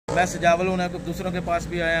मैं सजावल हूँ, दूसरों के पास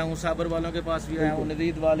भी आया हूँ, साबर वालों के पास भी आया हूँ,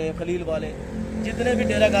 नवीद वाले, खलील वाले, जितने भी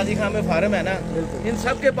डेरा गाजी खान में फार्म है ना, इन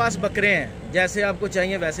सब के पास बकरे हैं। जैसे आपको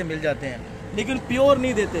चाहिए वैसे मिल जाते हैं, लेकिन प्योर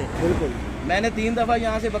नहीं देते। बिल्कुल। मैंने 3 दफ़ा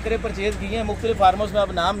यहाँ से बकरे परचेज किए हैं मुख्तलिफ फार्मों में।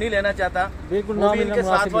 अब नाम नहीं लेना चाहता, बिल्कुल। वो भी इनके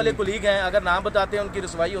साथ वाले कुलीग हैं, अगर नाम बताते हैं उनकी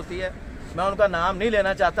रसवाई होती है। मैं उनका नाम नहीं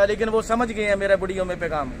लेना चाहता, लेकिन वो समझ गए हैं मेरा वीडियो में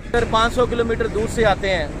पैगाम। फिर 500 किलोमीटर दूर से आते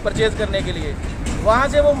हैं परचेज करने के लिए, वहाँ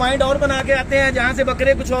से वो माइंड और बना के आते हैं जहाँ से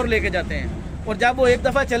बकरे कुछ और लेके जाते हैं, और जब वो एक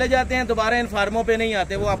दफ़ा चले जाते हैं दोबारा इन फार्मों पे नहीं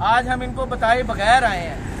आते। वो आज हम इनको बताए बगैर आए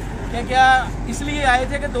हैं कि क्या इसलिए आए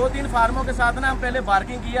थे कि 2-3 फार्मों के साथ ना हम पहले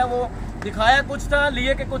बार्किंग किया, वो दिखाया कुछ था,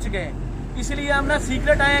 लिए के कुछ गए। इसलिए हम ना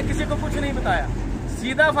सीक्रेट आए हैं, किसी को कुछ नहीं बताया,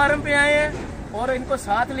 सीधा फार्म पे आए हैं और इनको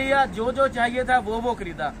साथ लिया, जो जो चाहिए था वो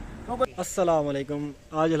खरीदा। अस्सलाम वालेकुम।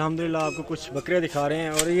 आज अल्हम्दुलिल्लाह आपको कुछ बकरे दिखा रहे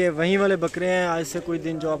हैं, और ये वहीं वाले बकरे हैं आज से कुछ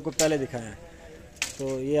दिन जो आपको पहले दिखाए हैं। तो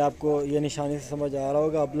ये आपको ये निशानी से समझ आ रहा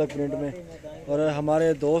होगा अबलग प्रिंट में। और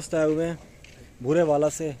हमारे दोस्त आए हुए हैं भूरे वाला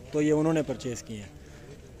से, तो ये उन्होंने परचेज़ किए हैं,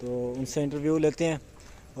 तो उनसे इंटरव्यू लेते हैं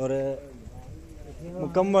और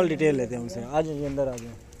मुकम्मल डिटेल लेते हैं उनसे। आज ये अंदर आ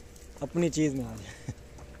जाए, अपनी चीज़ में आ जाए।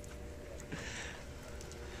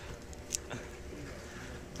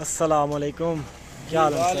 अस्सलाम वालेकुम, क्या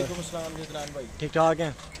हाल है? ठीक ठाक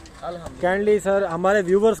हैं? काइंडली सर हमारे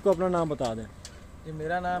व्यूवर्स को अपना नाम बता दें। जी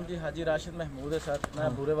मेरा नाम जी हाजी राशिद महमूद है सर, मैं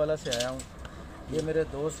भूरे वाला से आया हूँ। ये मेरे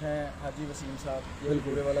दोस्त हैं हाजी वसीम साहब, ये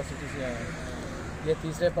भूरे वाला सिटी से आए हैं। ये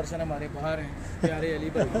तीसरे पर्सन हमारे बाहर हैं प्यारे अली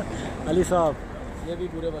भाई अली साहब, ये भी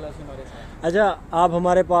भूरे वाला से हमारे साथ। अच्छा, आप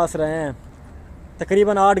हमारे पास रहे हैं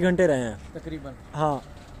तकरीबन 8 घंटे रहे हैं तकरीबन। हाँ,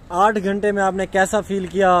 8 घंटे में आपने कैसा फील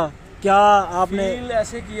किया? क्या आपने फील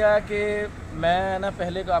ऐसे किया कि मैं ना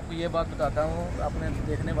पहले को आपको ये बात बताता हूँ अपने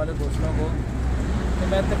देखने वाले दोस्तों को कि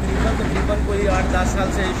मैं तकरीबन कोई 8-10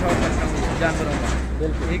 साल से ये शौक़ करता हूँ जानवरों का।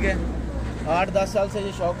 बिल्कुल ठीक है, 8-10 साल से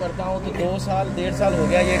ये शौक़ करता हूँ, तो 2-1.5 साल हो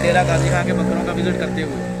गया ये डेरा गाजी खान के बकरों का विज़िट करते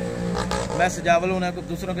हुए। मैं सजावल हूँ,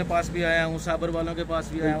 दूसरों के पास भी आया हूँ, साबर वालों के पास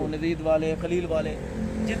भी आया हूँ, नवीद वाले, खलील वाले,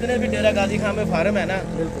 जितने भी डेरा गाजी खान में फार्म है ना,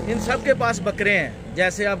 इन सब के पास बकरे हैं।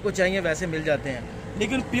 जैसे आपको चाहिए वैसे मिल जाते हैं,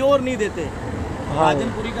 लेकिन प्योर नहीं देते।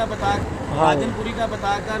 हाजनपुरी का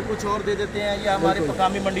बताकर कुछ और दे देते हैं, या हमारे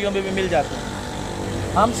मकामी मंडियों में भी मिल जाते हैं।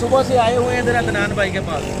 हम सुबह से आए हुए हैं इधर अदनान भाई के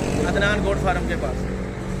पास, अदनान गोट फार्म के पास।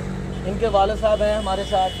 इनके वालिद साहब हैं हमारे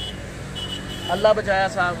साथ, अल्लाह बचाया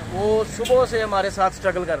साहब, वो सुबह से हमारे साथ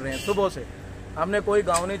स्ट्रगल कर रहे हैं। सुबह से हमने कोई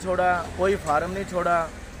गांव नहीं छोड़ा, कोई फार्म नहीं छोड़ा,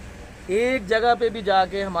 एक जगह पे भी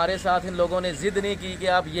जाके हमारे साथ इन लोगों ने जिद नहीं की कि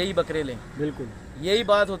आप यही बकरे लें। बिल्कुल यही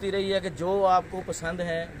बात होती रही है कि जो आपको पसंद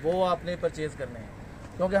है वो आपने परचेज़ करने हैं,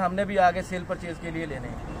 क्योंकि हमने भी आगे सेल परचेज़ के लिए लेने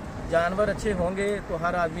हैं। जानवर अच्छे होंगे तो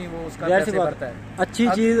हर आदमी वो उसका पैसे भरता है। अच्छी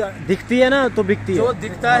चीज़ दिखती है ना तो बिकती है, जो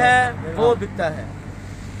दिखता है वो बिकता है।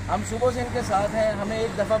 हम सुबह से इनके साथ हैं, हमें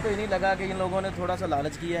एक दफ़ा पे नहीं लगा कि इन लोगों ने थोड़ा सा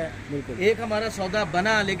लालच किया है। एक हमारा सौदा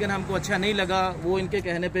बना लेकिन हमको अच्छा नहीं लगा, वो इनके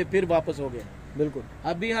कहने पे फिर वापस हो गया। बिल्कुल।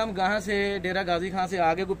 अभी हम गाँव से डेरा गाजी खान से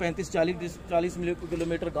आगे को 35-40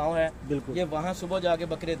 किलोमीटर गांव है। बिल्कुल। ये वहाँ सुबह जाके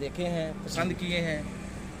बकरे देखे हैं, पसंद किए हैं,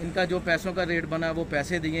 इनका जो पैसों का रेट बना वो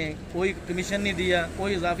पैसे दिए, कोई कमीशन नहीं दिया,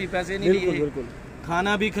 कोई इजाफी पैसे नहीं दिए। बिल्कुल।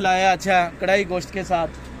 खाना भी खिलाया अच्छा कढ़ाई गोश्त के साथ,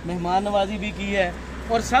 मेहमान नवाजी भी की है।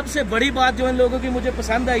 और सबसे बड़ी बात जो इन लोगों की मुझे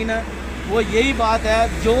पसंद आई ना, वो यही बात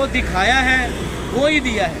है, जो दिखाया है वो ही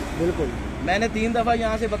दिया है। बिल्कुल। मैंने 3 दफ़ा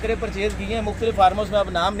यहाँ से बकरे परचेज किए हैं मुख्तलिफ फार्मों में। अब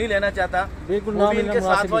नाम नहीं लेना चाहता, बिल्कुल। वो भी इनके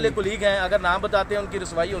साथ वाले कुलीग हैं, अगर नाम बताते हैं उनकी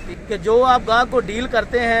रसवाई होती है। कि जो आप गाहक को डील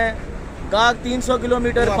करते हैं, गाहक 300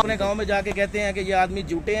 किलोमीटर अपने गांव में जाके कहते हैं कि ये आदमी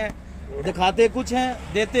झूठे हैं, दिखाते कुछ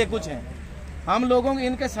हैं देते कुछ हैं। हम लोगों के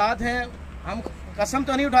इनके साथ हैं, हम कसम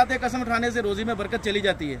तो नहीं उठाते, कसम उठाने से रोजी में बरकत चली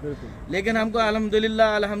जाती है, लेकिन हमको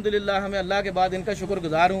अल्हम्दुलिल्लाह हमें अल्लाह के बाद इनका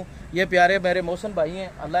शुक्रगुजार हूँ। ये प्यारे मेरे मौसम भाई हैं,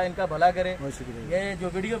 अल्लाह इनका भला करे। ये जो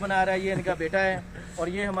वीडियो बना रहा है ये इनका बेटा है, और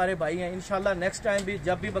ये हमारे भाई हैं। इंशाल्लाह नेक्स्ट टाइम भी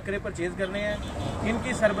जब भी बकरे परचेज करने हैं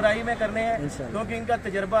इनकी सरबराही में करने हैं, क्योंकि इनका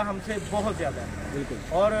तजर्बा हमसे बहुत ज़्यादा है।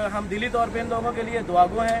 बिल्कुल। और हम दिली तौर पर इन लोगों के लिए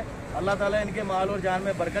दुआगो हैं, अल्लाह ताला इनके माल और जान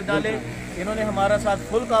में बरकत डाले। इन्होंने हमारा साथ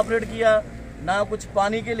फुल कोऑपरेट किया, ना कुछ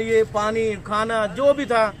पानी के लिए, पानी खाना जो भी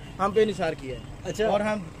था हम पे निसार किया। अच्छा। और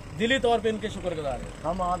हम दिली तौर पे इनके शुक्रगुजार हैं।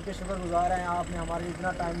 हम आपके शुक्रगुजार हैं, आपने हमारे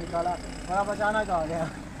इतना टाइम निकाला और आप अचानक आ गया।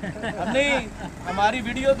 नहीं, हमारी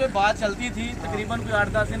वीडियो पे बात चलती थी, तकरीबन कोई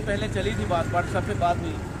 8-10 दिन पहले चली थी बात, व्हाट्सएप पे बात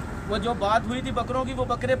हुई। वो जो बात हुई थी बकरों की, वो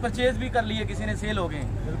बकरे परचेज भी कर लिए, किसी ने सेल हो गए।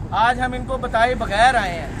 आज हम इनको बताए बगैर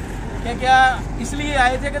आए हैं कि क्या इसलिए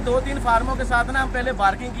आए थे कि 2-3 फार्मों के साथ ना हम पहले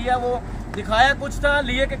बार्किंग किया, वो दिखाया कुछ था,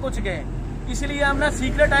 लिए के कुछ गए। इसलिए हम ना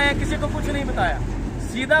सीक्रेट आए हैं, किसी को कुछ नहीं बताया,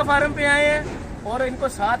 सीधा फार्म पे आए हैं और इनको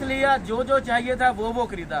साथ लिया, जो जो चाहिए था वो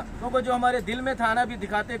खरीदा। क्योंकि जो हमारे दिल में था ना, भी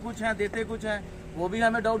दिखाते कुछ हैं देते कुछ हैं, वो भी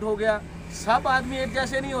हमें डाउट हो गया। सब आदमी एक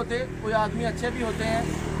जैसे नहीं होते, कोई आदमी अच्छे भी होते हैं।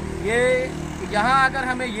 ये यहाँ अगर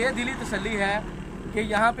हमें ये दिली तसल्ली है कि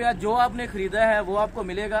यहाँ पे जो आपने ख़रीदा है वो आपको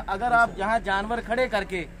मिलेगा। अगर आप यहाँ जानवर खड़े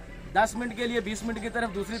करके 10 मिनट के लिए 20 मिनट की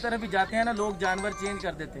तरफ दूसरी तरफ भी जाते हैं ना, लोग जानवर चेंज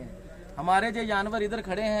कर देते हैं। हमारे जो जानवर इधर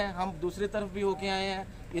खड़े हैं, हम दूसरी तरफ भी होके आए हैं,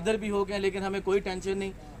 इधर भी होके, लेकिन हमें कोई टेंशन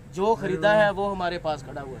नहीं। जो खरीदा है वो हमारे पास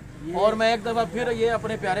खड़ा हुआ है। और मैं एक दफ़ा फिर ये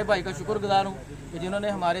अपने प्यारे भाई का शुक्रगुजार हूँ कि जिन्होंने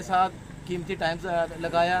हमारे साथ कीमती टाइम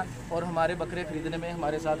लगाया और हमारे बकरे खरीदने में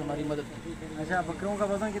हमारे साथ हमारी मदद की। अच्छा, बकरों का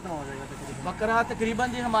वजन कितना हो जाएगा तकरीबन? बकरा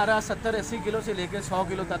तकरीबन जी हमारा 70-80 किलो से लेकर 100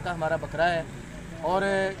 किलो तक का हमारा बकरा है। और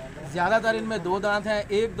ज़्यादातर इनमें 2 दांत हैं,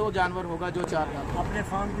 1-2 जानवर होगा जो 4 दांत। अपने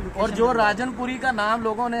फार्म की और जो राजनपुरी का नाम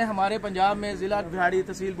लोगों ने हमारे पंजाब में ज़िला भिवाड़ी,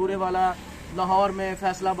 तहसील बूरेवाला, लाहौर में,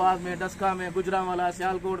 फैसलाबाद में, डस्का में, गुजरांवाला,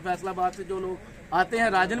 सियालकोट, फैसलाबाद से जो लोग आते हैं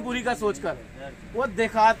राजनपुरी का सोचकर, वो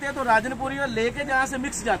दिखाते तो राजनपुरी और लेके जहाँ से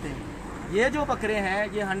मिक्स जाते हैं। ये जो बकरे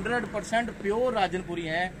हैं ये 100% प्योर राजनपुरी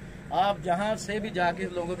हैं। आप जहाँ से भी जाके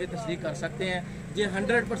लोगों की तस्दीक कर सकते हैं, ये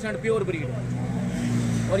 100% प्योर ब्रीड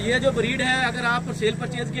है। और ये जो ब्रीड है अगर आप सेल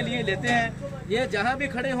परचेज के लिए लेते हैं, ये जहाँ भी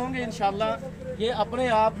खड़े होंगे इंशाल्लाह ये अपने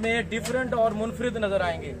आप में डिफरेंट और मुनफरिद नजर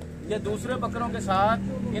आएंगे। ये दूसरे बकरों के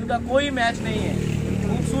साथ इनका कोई मैच नहीं है,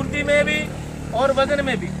 खूबसूरती में भी और वजन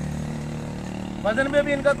में भी। वजन में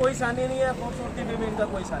भी इनका कोई सानी नहीं है, खूबसूरती में भी इनका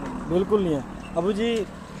कोई सानी नहीं है। बिल्कुल नहीं है। अबू जी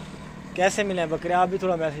कैसे मिले हैं बकरे? आप भी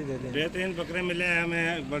थोड़ा मैसेज दे दें। बेहतरीन बकरे मिले हैं,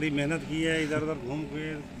 हमें बड़ी मेहनत की है, इधर उधर घूम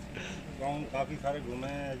फिर गाँव काफ़ी सारे घूमे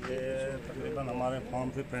हैं। ये तकरीबन हमारे फार्म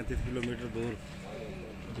से 35 किलोमीटर दूर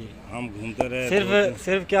जी हम घूमते रहे।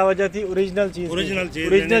 सिर्फ क्या वजह थी? ओरिजिनल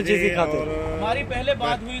चीज़ ही खाते। हमारी पहले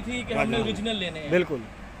बात हुई थी कि हमने ओरिजिनल लेने हैं। बिल्कुल।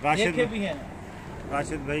 राशिद भी हैं,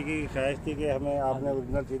 राशिद भाई की ख्वाहिश थी कि हमें आपने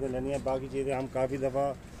ओरिजिनल चीज़ें लेनी है। बाकी चीज़ें हम काफ़ी दफ़ा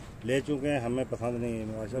ले चुके हैं, हमें पसंद नहीं है।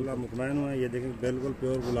 माशाल्लाह मुतमईन हुए। ये देखें बिल्कुल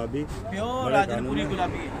प्योर गुलाबी, प्योर राजनपुरी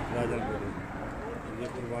गुलाबी है। राजनपुरी ये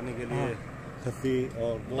कुर्बानी के लिए खस्सी।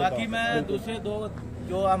 और बाकी मैं दूसरे 2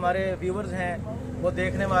 जो हमारे व्यूवर्स हैं वो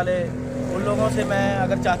देखने वाले, उन लोगों से मैं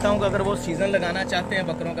अगर चाहता हूं कि अगर वो सीज़न लगाना चाहते हैं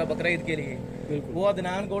बकरों का, बकरा ईद के लिए, वो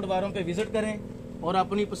अदनान गोडवारों पे विजिट करें और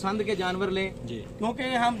अपनी पसंद के जानवर लें। क्योंकि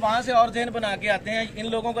हम वहाँ से और जहन बना के आते हैं, इन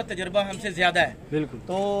लोगों का तजुर्बा हमसे ज़्यादा है। बिल्कुल।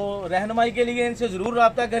 तो रहनुमाई के लिए इनसे ज़रूर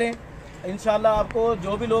रब्ता करें। इंशाल्लाह आपको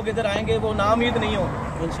जो भी लोग इधर आएंगे वो नाउम्मीद नहीं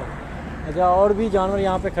होंगे इंशाल्लाह। अच्छा, और भी जानवर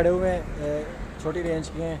यहाँ पे खड़े हुए हैं, छोटी रेंज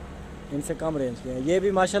के हैं, इनसे कम रेंज के हैं। ये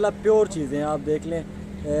भी माशाल्लाह प्योर चीज़ें हैं, आप देख लें।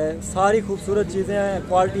 सारी खूबसूरत चीज़ें हैं,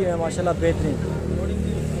 क्वालिटी है माशाल्लाह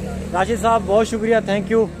बेहतरीन। राशिद साहब बहुत शुक्रिया,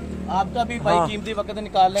 थैंक यू। आपका भी भाई कीमती वक्त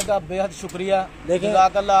निकालने का बेहद शुक्रिया। देखें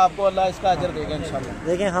अल्लाह आपको अल्लाह इसका अजर देगा इंशाल्लाह।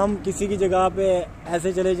 देखें हम किसी की जगह पे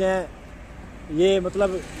ऐसे चले जाएं, ये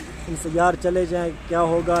मतलब यार चले जाएं, क्या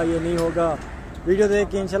होगा ये नहीं होगा। वीडियो देख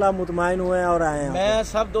के इंशाल्लाह मुतमईन हुए हैं और आए हैं। मैं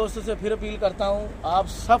सब दोस्तों से फिर अपील करता हूँ, आप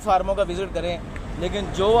सब फार्मों का विजिट करें,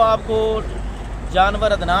 लेकिन जो आपको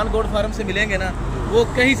जानवर अदनान गोड फार्म से मिलेंगे ना, वो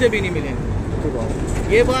कहीं से भी नहीं मिलेंगे।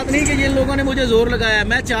 ये बात नहीं कि ये लोगों ने मुझे जोर लगाया,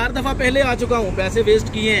 मैं 4 दफ़ा पहले आ चुका हूँ, पैसे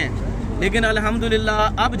वेस्ट किए हैं, लेकिन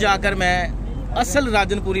अल्हम्दुलिल्लाह अब जाकर मैं असल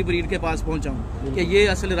राजनपुरी ब्रीड के पास पहुँचा हूँ कि ये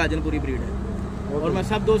असल राजनपुरी ब्रीड है। और मैं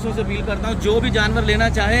सब दोस्तों से अपील करता हूँ जो भी जानवर लेना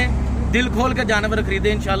चाहे दिल खोल के जानवर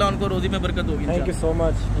खरीदे, इंशाल्लाह उनको रोजी में बरकत होगी। Thank you so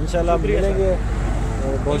much. इंशाल्लाह मिलेंगे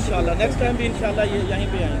इंशाल्लाह, नेक्स्ट टाइम भी इंशाल्लाह ये यहीं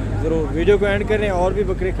पे आएंगे। ज़रूर। वीडियो को एंड करें, और भी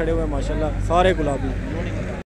बकरे खड़े हुए हैं माशाल्लाह, सारे गुलाबी।